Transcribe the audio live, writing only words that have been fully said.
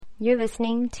You're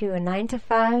listening to a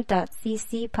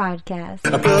 9to5.cc podcast.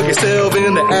 Plug yourself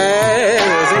in the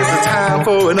ass. It's time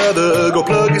for another Go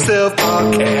Plug Yourself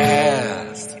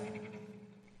podcast.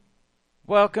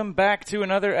 Welcome back to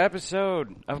another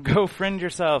episode of Go Fringe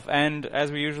Yourself. And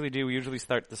as we usually do, we usually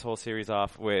start this whole series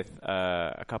off with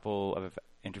a couple of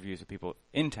interviews with people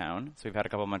in town. So we've had a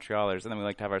couple of Montrealers, and then we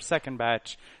like to have our second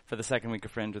batch for the second week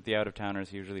of Fringe with the out-of-towners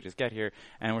who usually just get here.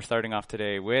 And we're starting off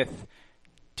today with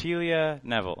Telia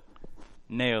Neville.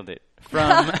 Nailed it.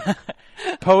 From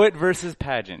Poet versus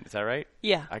Pageant. Is that right?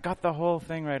 Yeah. I got the whole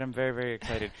thing right. I'm very, very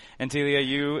excited. And Telia,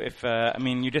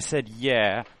 you just said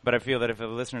yeah, but I feel that if the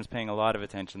listener's paying a lot of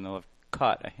attention, they'll have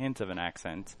caught a hint of an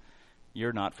accent.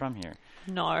 You're not from here.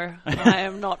 No, I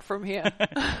am not from here.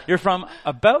 You're from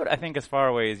about, I think, as far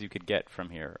away as you could get from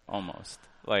here, almost.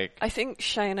 I think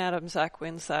Shane Adamsack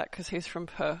wins that because he's from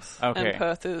Perth. Okay. And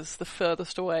Perth is the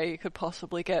furthest away you could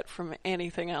possibly get from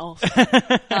anything else.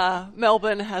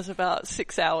 Melbourne has about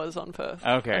 6 hours on Perth,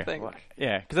 Okay. I think. Well,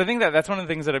 yeah, because I think that's one of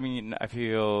the things that, I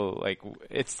feel like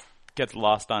gets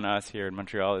lost on us here in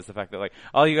Montreal is the fact that,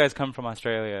 all you guys come from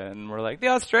Australia, and we're like, the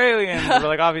Australians!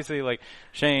 We're obviously,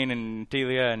 Shane and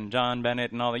Telia and John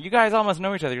Bennett and all that. You guys almost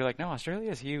know each other. You're like, no,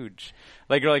 Australia's huge.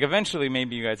 Eventually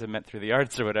maybe you guys have met through the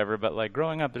arts or whatever, but,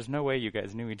 growing up, there's no way you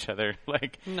guys knew each other.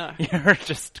 No. You're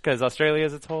just, because Australia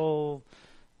is its whole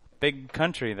big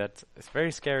country it's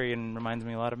very scary and reminds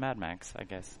me a lot of Mad Max, I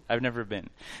guess. I've never been.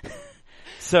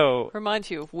 So reminds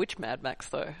you of which Mad Max,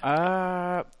 though?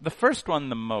 The first one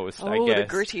the most, I guess. Oh, the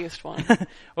grittiest one.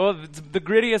 Well, the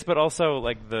grittiest, but also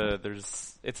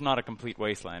it's not a complete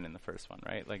wasteland in the first one,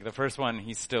 right? The first one,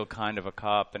 he's still kind of a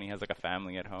cop, and he has a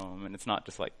family at home, and it's not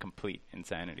just complete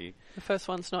insanity. The first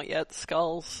one's not yet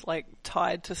skulls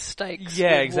tied to stakes.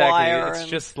 Yeah, with exactly. Wire It's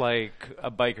just a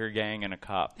biker gang and a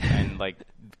cop, and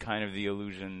kind of the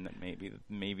illusion that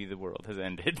maybe the world has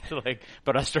ended.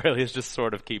 But Australia's just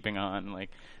sort of keeping on.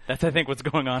 That's I think what's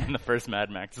going on in the first Mad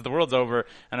Max. The world's over,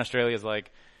 and Australia's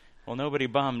well, nobody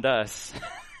bombed us.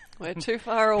 We're too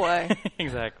far away.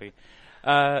 Exactly.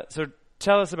 So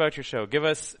tell us about your show. Give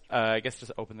us, I guess,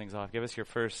 just open things off. Give us your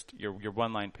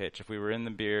one-line pitch. If we were in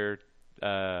the beer, I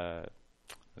was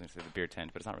going to say the beer tent,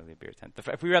 but it's not really a beer tent.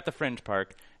 If we were at the Fringe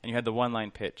Park and you had the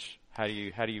one-line pitch, how do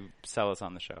you sell us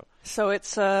on the show? So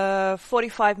it's a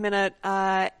 45-minute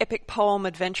epic poem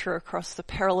adventure across the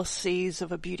perilous seas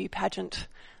of a beauty pageant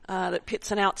that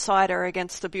pits an outsider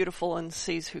against the beautiful and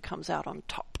sees who comes out on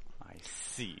top. I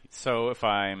see. So if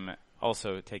I'm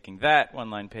also taking that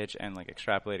one-line pitch and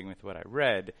extrapolating with what I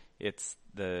read, it's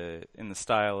in the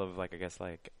style of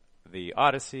the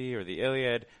Odyssey or the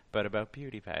Iliad, but about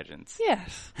beauty pageants.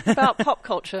 Yes, about pop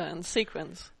culture and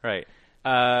sequins. Right.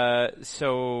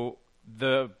 So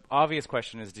the obvious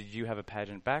question is, did you have a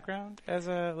pageant background as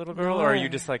a little girl? No. Or are you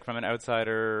just from an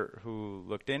outsider who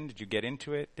looked in? Did you get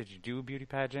into it? Did you do a beauty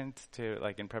pageant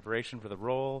in preparation for the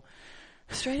role?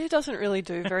 Australia doesn't really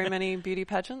do very many beauty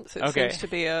pageants. It seems to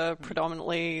be a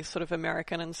predominantly sort of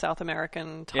American and South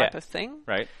American type of thing.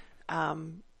 Right.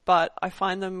 But I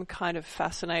find them kind of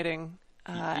fascinating.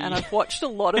 And I've watched a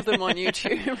lot of them on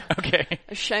YouTube. Okay.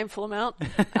 A shameful amount.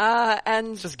 And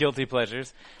it's just guilty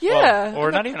pleasures. Yeah. Well,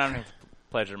 or not even, I don't know if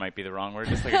pleasure might be the wrong word,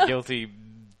 just a guilty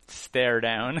stare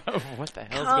down of what the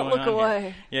hell's going on. Can't look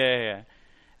away. Yeah.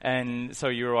 And so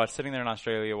you were sitting there in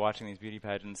Australia watching these beauty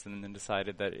pageants and then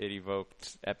decided that it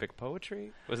evoked epic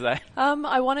poetry? Was that?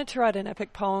 I wanted to write an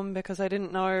epic poem because I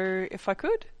didn't know if I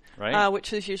could. Right.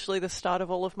 Which is usually the start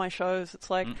of all of my shows. It's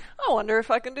I wonder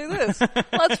if I can do this.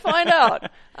 Let's find out.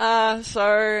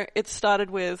 So it started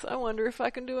with, I wonder if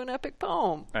I can do an epic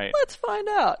poem. Right. Let's find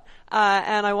out.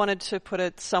 And I wanted to put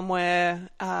it somewhere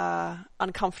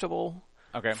uncomfortable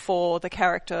for the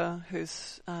character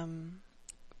whose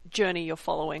journey you're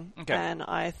following. Okay. And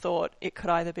I thought it could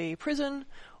either be prison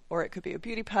or it could be a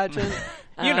beauty pageant.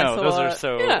 Those are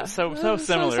so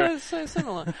similar. So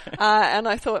similar. And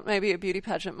I thought maybe a beauty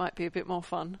pageant might be a bit more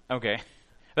fun. Okay.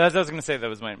 But as I was going to say, that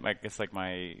was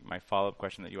my follow-up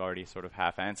question that you already sort of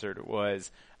half answered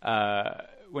was,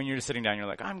 when you're just sitting down, you're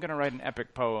like, I'm going to write an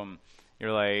epic poem.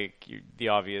 You're the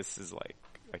obvious is like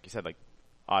you said,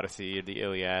 Odyssey or the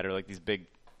Iliad or these big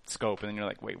scope. And then you're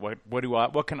like, wait,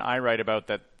 what can I write about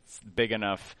that's big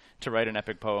enough to write an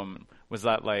epic poem? Was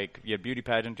that you had beauty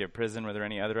pageant, you had prison? Were there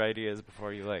any other ideas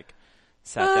before you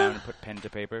sat down and put pen to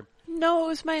paper? No, it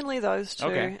was mainly those two.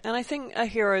 Okay. And I think a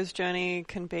hero's journey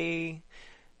can be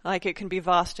it can be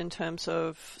vast in terms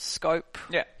of scope,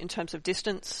 in terms of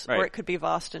distance, or it could be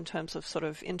vast in terms of sort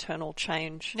of internal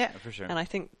change. Yeah, for sure. And I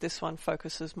think this one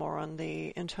focuses more on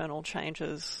the internal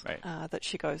changes that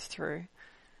she goes through.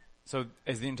 So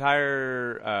is the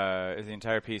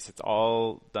entire piece? It's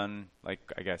all done, like,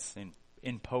 I guess,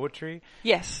 in poetry.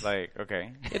 Yes. Like,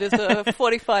 okay. It is a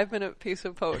 45-minute piece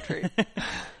of poetry.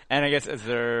 And I guess is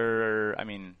there? I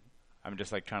mean, I'm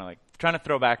just like trying to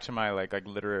throw back to my like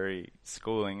literary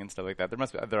schooling and stuff like that.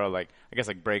 There are like, I guess,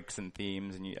 like breaks and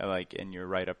themes, and you, like in your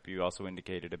write up you also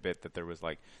indicated a bit that there was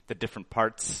like the different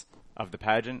parts of the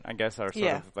pageant, I guess, are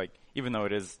sort of like, even though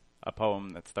it is a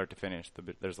poem that's start to finish,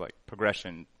 there's like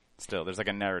progression still. There's like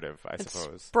a narrative, I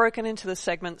suppose. It's broken into the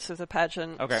segments of the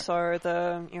pageant. Okay. So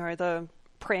the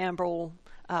preamble,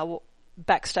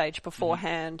 backstage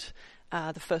beforehand,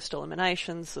 the first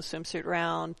eliminations, the swimsuit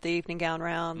round, the evening gown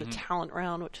round, the talent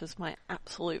round, which is my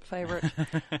absolute favourite.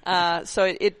 So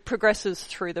it progresses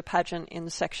through the pageant in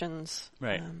sections.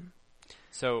 Right.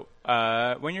 So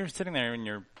when you're sitting there and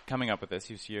you're coming up with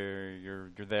this, you're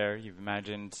there. You've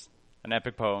imagined an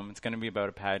epic poem. It's going to be about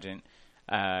a pageant.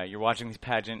 You're watching these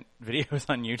pageant videos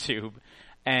on YouTube.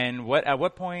 And at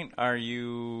what point were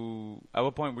you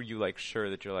like sure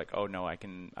that you're like, oh no, I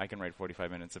can write 45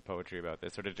 minutes of poetry about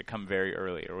this? Or did it come very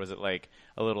early? Or was it like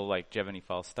a little like, do you have any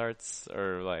false starts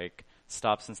or like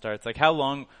stops and starts? Like how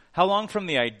long from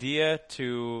the idea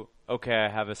to, okay, I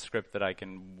have a script that I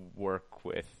can work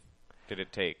with, did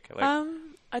it take? Like,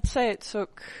 I'd say it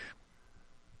took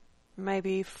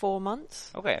maybe 4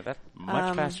 months. Okay, that's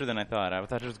much faster than I thought. I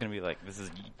thought it was going to be like, this is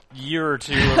a year or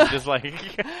two of just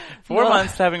like 4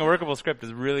 months having a workable script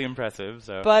is really impressive.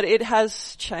 So, but it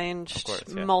has changed, of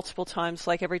course, multiple times.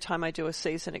 Like every time I do a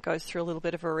season, it goes through a little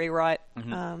bit of a rewrite.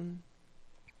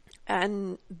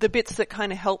 And the bits that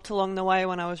kind of helped along the way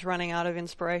when I was running out of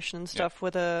inspiration and stuff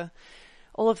were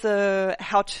all of the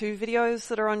how-to videos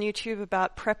that are on YouTube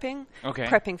about prepping,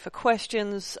 prepping for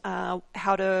questions,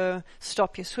 how to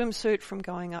stop your swimsuit from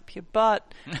going up your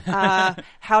butt,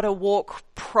 how to walk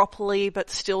properly but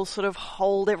still sort of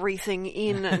hold everything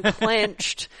in and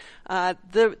clenched.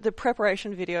 The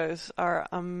preparation videos are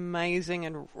amazing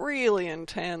and really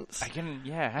intense.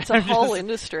 It's a whole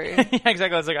industry. Yeah,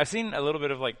 exactly. It's like I've seen a little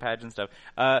bit of like pageant stuff.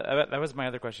 That was my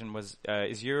other question. Was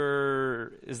is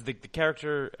the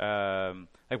character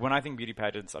like when I think beauty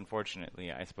pageants?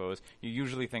 Unfortunately, I suppose you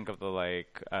usually think of the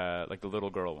like the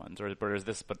little girl ones, or is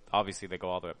this? But obviously they go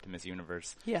all the way up to Miss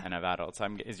Universe and have adults.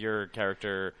 Is your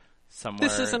character somewhere?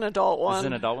 This is an adult one. This is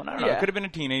an adult one? I don't know. It could have been a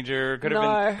teenager. Could have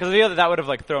been, because that would have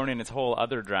like thrown in its whole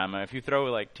other drama. If you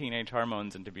throw like teenage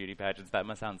hormones into beauty pageants, that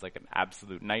sounds like an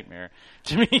absolute nightmare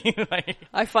to me. Like,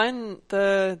 I find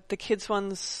the kids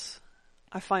ones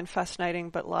I find fascinating,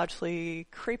 but largely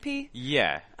creepy.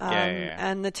 Yeah.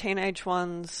 And the teenage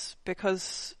ones,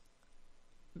 because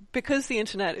the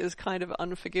internet is kind of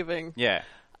unforgiving. Yeah.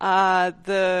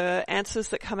 The answers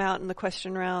that come out in the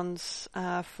question rounds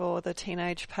for the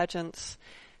teenage pageants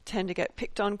tend to get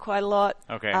picked on quite a lot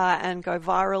and go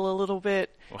viral a little bit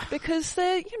because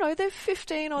they're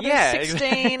 15 or they're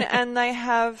 16 and they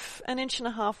have an inch and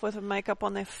a half worth of makeup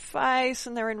on their face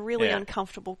and they're in really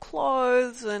uncomfortable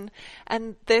clothes and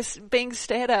they're being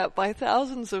stared at by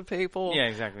thousands of people. Yeah,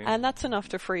 exactly. And that's enough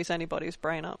to freeze anybody's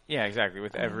brain up. Yeah, exactly.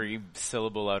 With every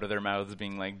syllable out of their mouths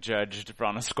being like judged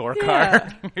on a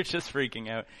scorecard, you're just freaking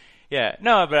out. Yeah,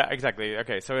 no, but exactly.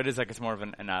 Okay, so it is like it's more of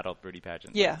an adult beauty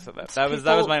pageant. Yeah. So that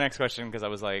was my next question, because I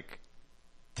was like,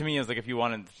 to me, it was like if you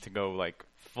wanted to go like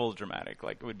full dramatic,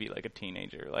 like it would be like a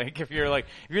teenager. Like if you're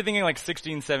thinking like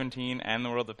 16, 17 and the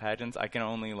world of pageants, I can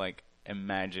only like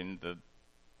imagine the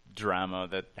drama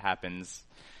that happens,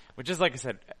 which is, like I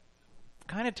said,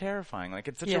 kind of terrifying. Like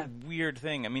it's such a weird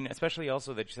thing. I mean, especially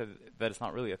also that you said that it's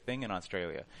not really a thing in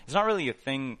Australia. It's not really a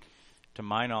thing, to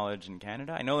my knowledge, in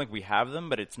Canada. I know like we have them,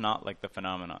 but it's not like the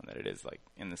phenomenon that it is like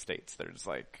in the States. There's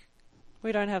like,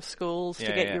 we don't have schools to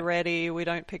get you ready. We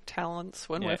don't pick talents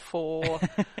when we're 4.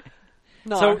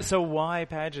 No. So why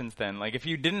pageants then? Like if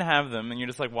you didn't have them and you're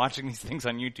just like watching these things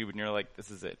on YouTube and you're like, this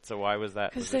is it. So why was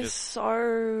that? Because they're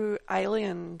so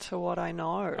alien to what I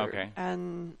know. Okay.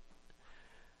 And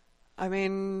I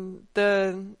mean,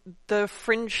 the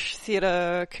Fringe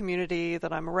theatre community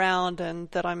that I'm around and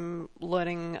that I'm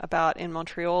learning about in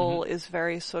Montreal is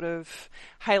very sort of,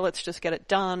 hey, let's just get it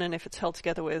done, and if it's held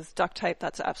together with duct tape,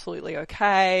 that's absolutely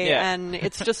okay. Yeah. And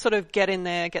it's just sort of get in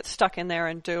there, get stuck in there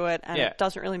and do it, and it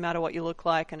doesn't really matter what you look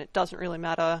like, and it doesn't really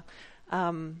matter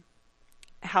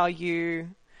how you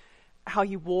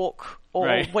walk,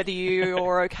 or whether you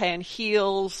are okay in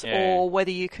heels, or whether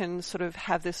you can sort of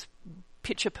have this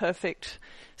picture perfect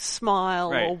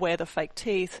smile or wear the fake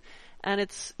teeth. And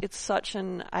it's such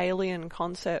an alien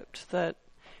concept that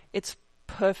it's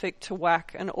perfect to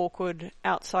whack an awkward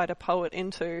outsider poet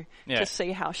into to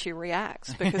see how she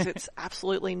reacts, because it's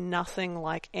absolutely nothing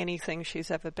like anything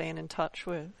she's ever been in touch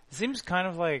with. It seems kind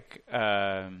of like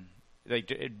all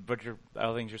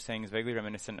things you're saying is vaguely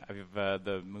reminiscent of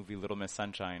the movie Little Miss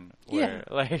Sunshine, where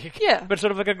but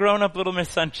sort of like a grown-up Little Miss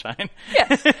Sunshine.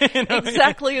 Yes,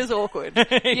 exactly as awkward.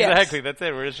 Exactly, that's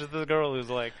it. Where it's just the girl who's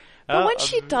like. But when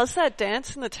she does that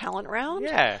dance in the talent round,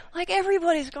 like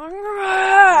everybody's going,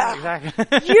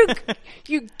 exactly.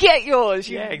 you get yours.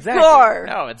 You exactly. Go.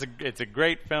 No, it's a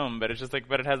great film, but it's just like,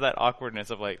 but it has that awkwardness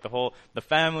of like the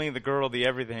family, the girl, the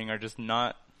everything are just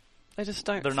not. They just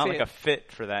don't. They're not like a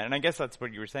fit for that, and I guess that's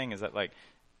what you were saying is that like,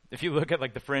 if you look at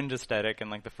like the Fringe aesthetic and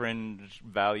like the Fringe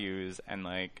values and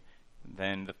like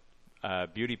then the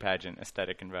beauty pageant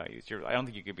aesthetic and values, I don't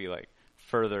think you could be like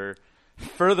further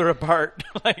apart,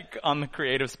 like on the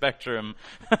creative spectrum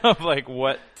of like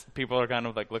what people are kind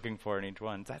of like looking for in each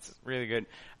one. That's really good.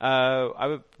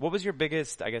 What was your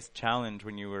biggest, I guess, challenge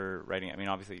when you were writing it? I mean,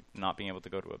 obviously not being able to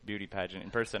go to a beauty pageant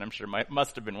in person, I'm sure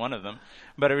must have been one of them.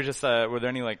 But it was just, were there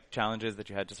any like challenges that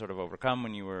you had to sort of overcome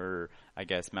when you were, I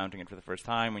guess, mounting it for the first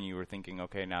time, when you were thinking,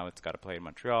 okay, now it's got to play in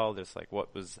Montreal? Just like,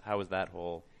 how was that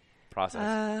whole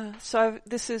process? So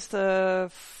this is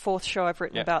the 4th show I've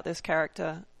written about this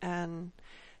character, and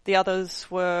the others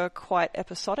were quite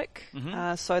episodic.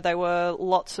 Mm-hmm. So they were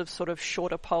lots of sort of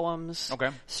shorter poems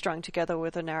strung together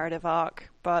with a narrative arc.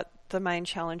 But the main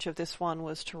challenge of this one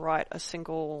was to write a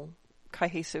single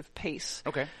cohesive piece.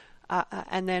 Okay.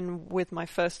 And then with my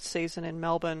first season in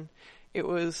Melbourne, it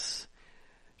was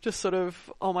just sort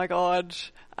of, oh my God,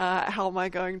 how am I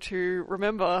going to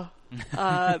remember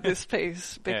this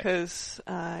piece? Because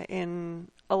in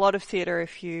a lot of theatre,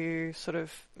 if you sort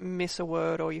of miss a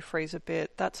word or you freeze a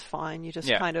bit, that's fine. You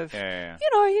just kind of,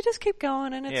 you just keep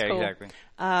going and it's cool. Exactly.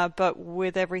 But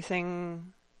with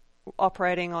everything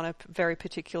operating on a very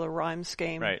particular rhyme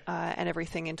scheme and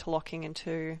everything interlocking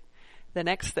into the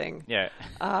next thing,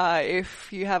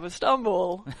 if you have a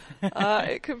stumble,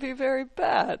 it could be very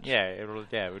bad. It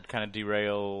would kind of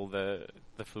derail the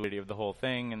fluidity of the whole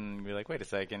thing, and be like, wait a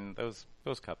second, those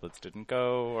couplets didn't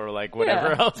go, or like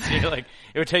whatever else. Like,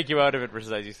 it would take you out of it.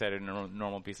 Versus, as you said, in a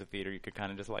normal piece of theater, you could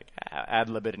kind of just like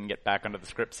ad-lib it and get back onto the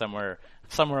script somewhere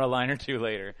a line or two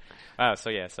later.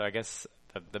 So I guess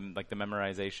the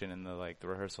memorization and the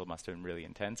rehearsal must have been really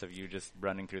intense, of you just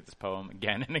running through this poem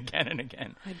again and again and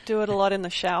again. I do it a lot in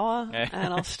the shower,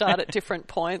 and I'll start at different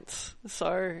points.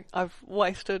 So I've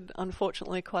wasted,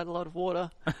 unfortunately, quite a lot of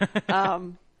water.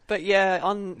 But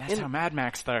that's how Mad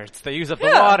Max starts. They use up the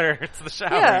water. It's the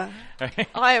shower. Yeah.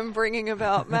 I am bringing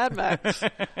about Mad Max.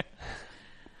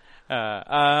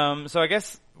 So I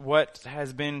guess what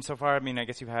has been so far? I mean, I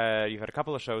guess you've had a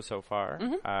couple of shows so far.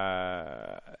 Mm-hmm.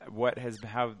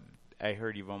 How I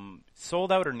heard you've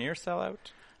sold out or near sellout?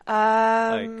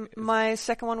 My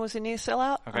second one was a near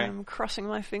sellout. Okay. I'm crossing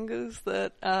my fingers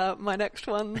that my next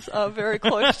ones are very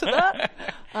close to that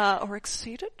or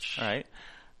exceed it. All right.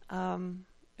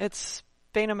 It's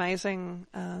been amazing.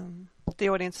 The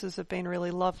audiences have been really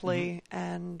lovely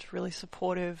and really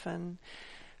supportive, and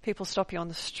people stop you on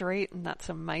the street, and that's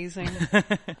amazing.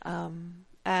 And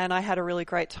I had a really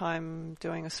great time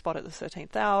doing a spot at the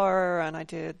 13th Hour, and I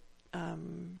did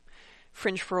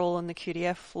Fringe for All and the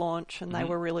QDF launch, and they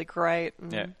were really great.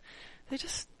 And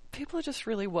people are just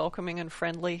really welcoming and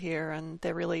friendly here, and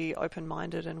they're really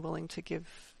open-minded and willing to give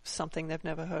something they've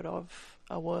never heard of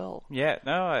a whirl. Yeah,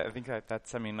 no, I think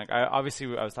that's, I mean, like, I was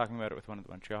talking about it with one of the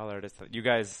Montreal artists, that you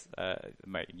guys, I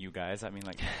mean,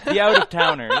 like, the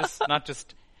out-of-towners, not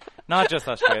just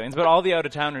Australians, but all the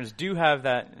out-of-towners do have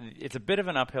that. It's a bit of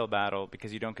an uphill battle,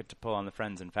 because you don't get to pull on the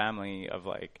friends and family of,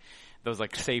 like, those,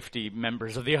 like, safety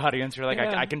members of the audience. You're like,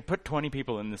 I can put 20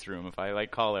 people in this room if I,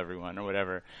 like, call everyone or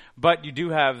whatever. But you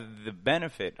do have the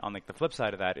benefit on, like, the flip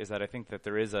side of that, is that I think that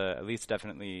there is at least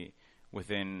definitely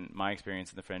within my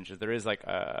experience in the Fringe, there is like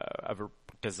a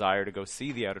desire to go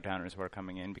see the out-of-towners who are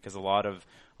coming in, because a lot of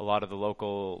the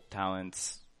local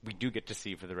talents we do get to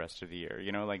see for the rest of the year.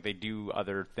 You know, like, they do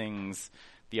other things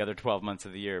the other 12 months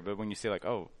of the year. But when you say, like,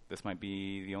 oh, this might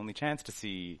be the only chance to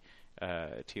see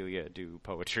Telia do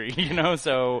poetry, you know,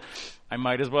 so I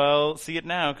might as well see it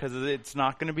now, because it's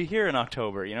not going to be here in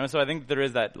October, you know. So I think there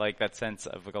is that, like, that sense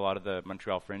of, like, a lot of the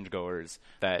Montreal Fringe goers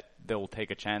that they'll take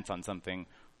a chance on something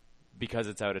because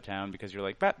it's out of town, because you're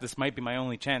like, this might be my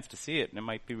only chance to see it, and it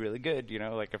might be really good, you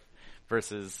know, like,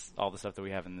 versus all the stuff that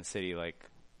we have in the city. Like,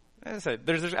 as I said,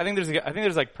 I think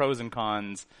there's like pros and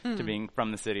cons to being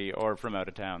from the city or from out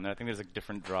of town. I think there's like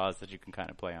different draws that you can kind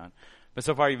of play on. But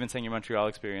so far, you've been saying your Montreal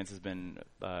experience has been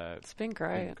it's been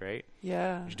great. Great.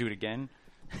 Yeah. You should do it again.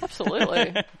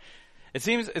 Absolutely. It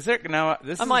seems, is there, now,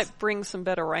 I might bring some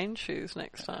better rain shoes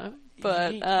next time.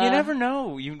 But you never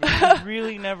know. You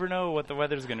really never know what the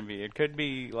weather's going to be. It could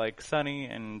be like sunny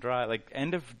and dry. Like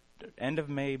end of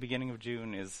May, beginning of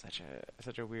June is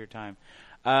such a weird time.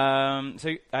 So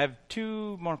I have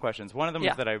two more questions. One of them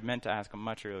is that I meant to ask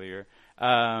much earlier.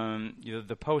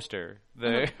 The poster,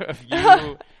 of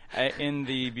you in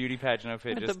the beauty pageant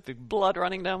outfit, with just the blood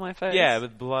running down my face. Yeah,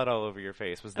 with blood all over your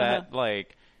face. Was that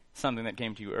like something that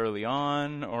came to you early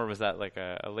on, or was that like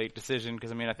a late decision?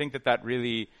 Because I mean, I think that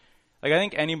really. Like, I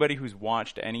think anybody who's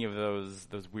watched any of those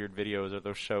weird videos or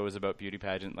those shows about beauty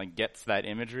pageant, like, gets that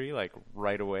imagery, like,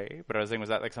 right away. But I was saying, was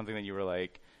that, like, something that you were,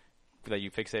 like, that you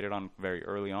fixated on very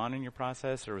early on in your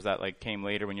process? Or was that, like, came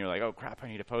later when you were like, oh, crap, I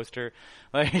need a poster?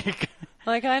 Like...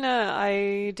 Like,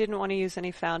 I didn't want to use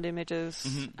any found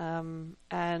images.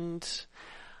 And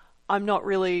I'm not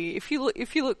really... If you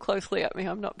look closely at me,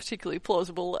 I'm not particularly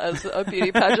plausible as a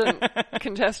beauty pageant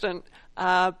contestant.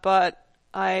 But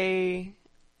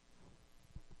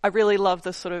I really love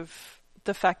the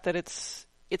fact that it's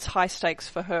high stakes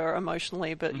for her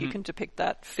emotionally, but you can depict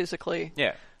that physically.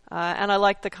 Yeah. And I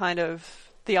like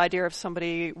the idea of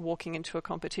somebody walking into a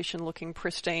competition looking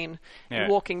pristine and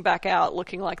walking back out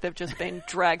looking like they've just been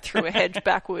dragged through a hedge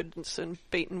backwards and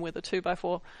beaten with a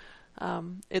 2x4.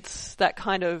 It's that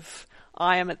kind of,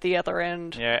 I am at the other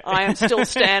end. Yeah. I am still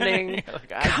standing. Like,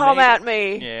 come at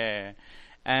me. Yeah.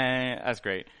 That's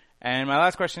great. And my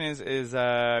last question is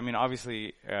I mean,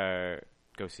 obviously, go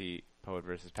see Poet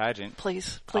versus Pageant.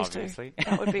 Please obviously. Do.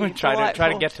 That would be try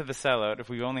to get to the sellout. If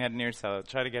we only had near sellout,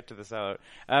 try to get to the sellout.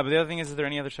 But the other thing is there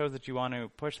any other shows that you want to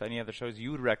push? Any other shows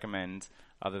you would recommend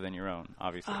other than your own,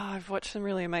 obviously? I've watched some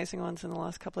really amazing ones in the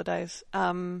last couple of days.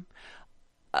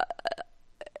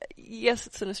 Yes,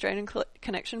 it's an Australian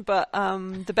connection, but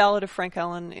The Ballad of Frank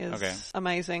Allen is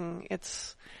amazing.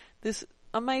 It's this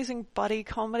amazing buddy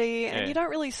comedy, and you don't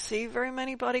really see very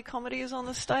many buddy comedies on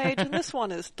the stage, and this one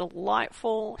is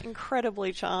delightful,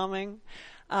 incredibly charming.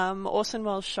 Orson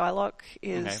Welles' Shylock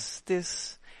is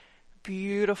this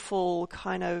beautiful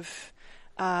kind of...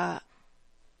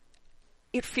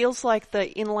 it feels like the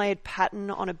inlaid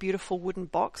pattern on a beautiful wooden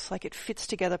box. Like, it fits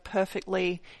together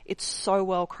perfectly. It's so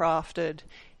well crafted.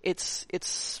 It's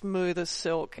smooth as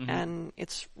silk, and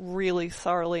it's really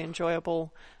thoroughly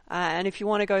enjoyable. And if you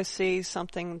want to go see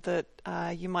something that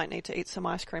you might need to eat some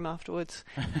ice cream afterwards,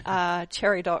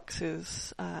 Cherry Docks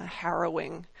is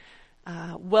harrowing.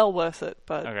 Well worth it,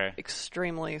 but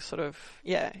extremely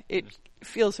it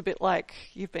feels a bit like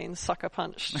you've been sucker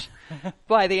punched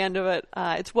by the end of it.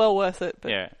 It's well worth it,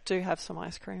 but do have some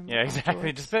ice cream. Yeah,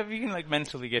 exactly. Just if you can like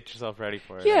mentally get yourself ready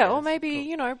for it. Yeah, or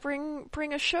maybe,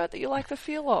 bring a shirt that you like the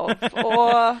feel of,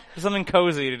 or something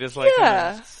cozy to just like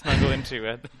snuggle into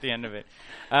at the end of it.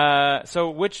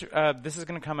 So this is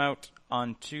going to come out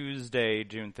on Tuesday,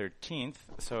 June 13th.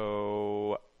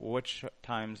 So which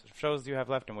shows do you have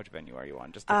left, and which venue are you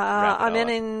on? Just I'm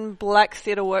in Black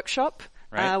Theatre Workshop,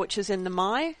 which is in the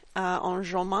Mai, on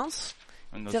Jean Mance.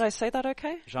 Did I say that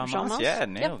okay? Jean Mance? Yeah,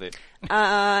 nailed it.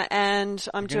 And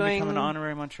I'm doing... become an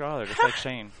honorary Montrealer, just like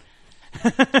Shane.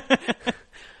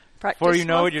 Before you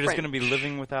know it, you're just going to be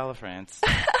living with Alafrance.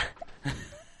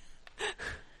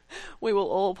 We will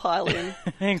all pile in.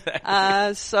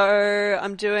 Exactly. So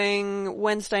I'm doing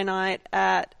Wednesday night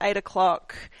at 8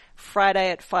 o'clock, Friday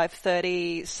at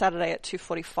 5:30, Saturday at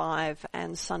 2:45,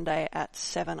 and Sunday at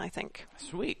 7, I think.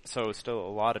 Sweet. So still a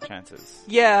lot of chances.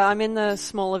 Yeah, I'm in the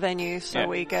smaller venue, so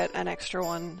we get an extra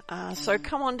one. So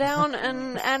come on down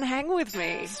and hang with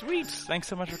me. Sweet. Thanks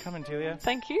so much for coming, Telia.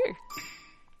 Thank you.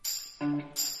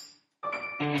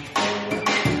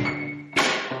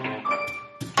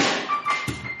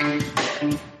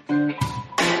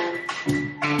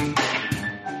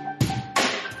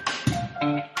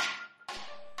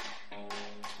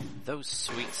 Those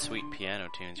sweet, sweet piano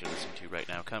tunes you're listening to right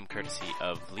now come courtesy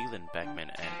of Leland Beckman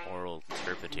and Oral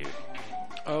Turpitude.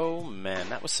 Oh man,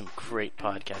 that was some great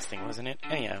podcasting, wasn't it?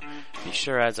 Anyhow, be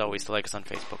sure as always to like us on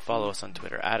Facebook, follow us on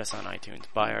Twitter, add us on iTunes,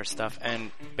 buy our stuff,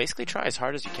 and basically try as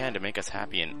hard as you can to make us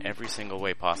happy in every single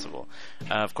way possible.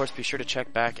 Of course, be sure to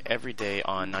check back every day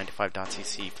on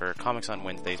 9to5.cc for comics on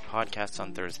Wednesdays, podcasts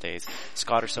on Thursdays,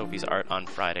 Scott or Sophie's art on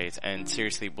Fridays, and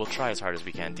seriously, we'll try as hard as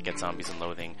we can to get Zombies and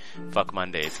Loathing, Fuck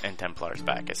Mondays, and Templars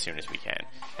back as soon as we can.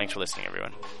 Thanks for listening,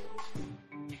 everyone.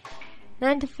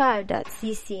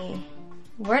 9to5.cc.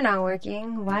 We're not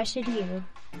working. Why should you?